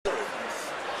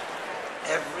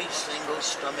every single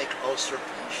stomach ulcer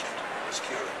patient was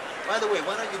cured. By the way,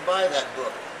 why don't you buy that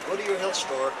book? Go to your health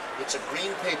store. It's a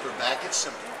green paperback. It's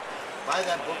simple. Buy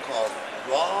that book called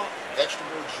Raw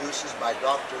Vegetable Juices by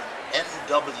Dr.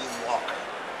 N.W. Walker.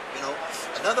 You know,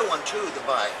 another one too to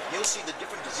buy. You'll see the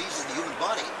different diseases in the human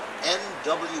body.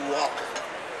 N.W. Walker,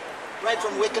 right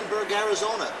from Wickenburg,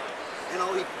 Arizona. You know,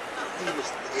 he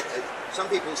was. Some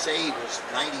people say he was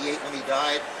 98 when he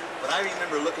died, but I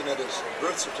remember looking at his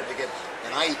birth certificate,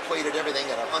 and I equated everything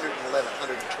at 111,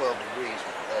 112 degrees,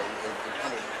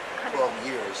 112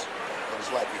 years of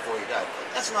his life before he died.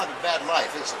 That's not a bad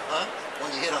life, is it, huh?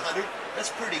 When you hit 100,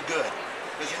 that's pretty good.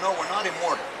 Because you know, we're not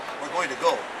immortal. We're going to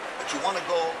go. But you want to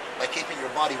go by keeping your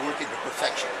body working to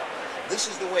perfection. This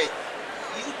is the way.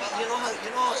 You know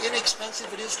how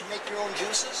inexpensive it is to make your own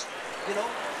juices? You know?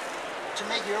 To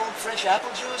make your own fresh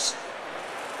apple juice?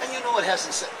 And you know it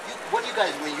hasn't said. What do you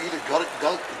guys, when you either gulp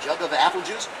a jug of apple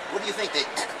juice, what do you think?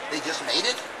 They just made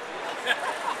it?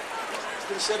 It's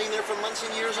been sitting there for months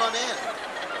and years on end.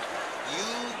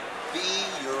 You be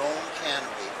your own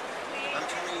cannery. I'm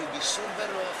telling you, you'd be so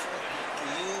better off for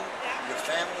you, your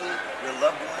family, your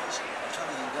loved ones. I'm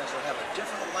telling you, you guys will have a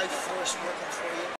different life force working for you.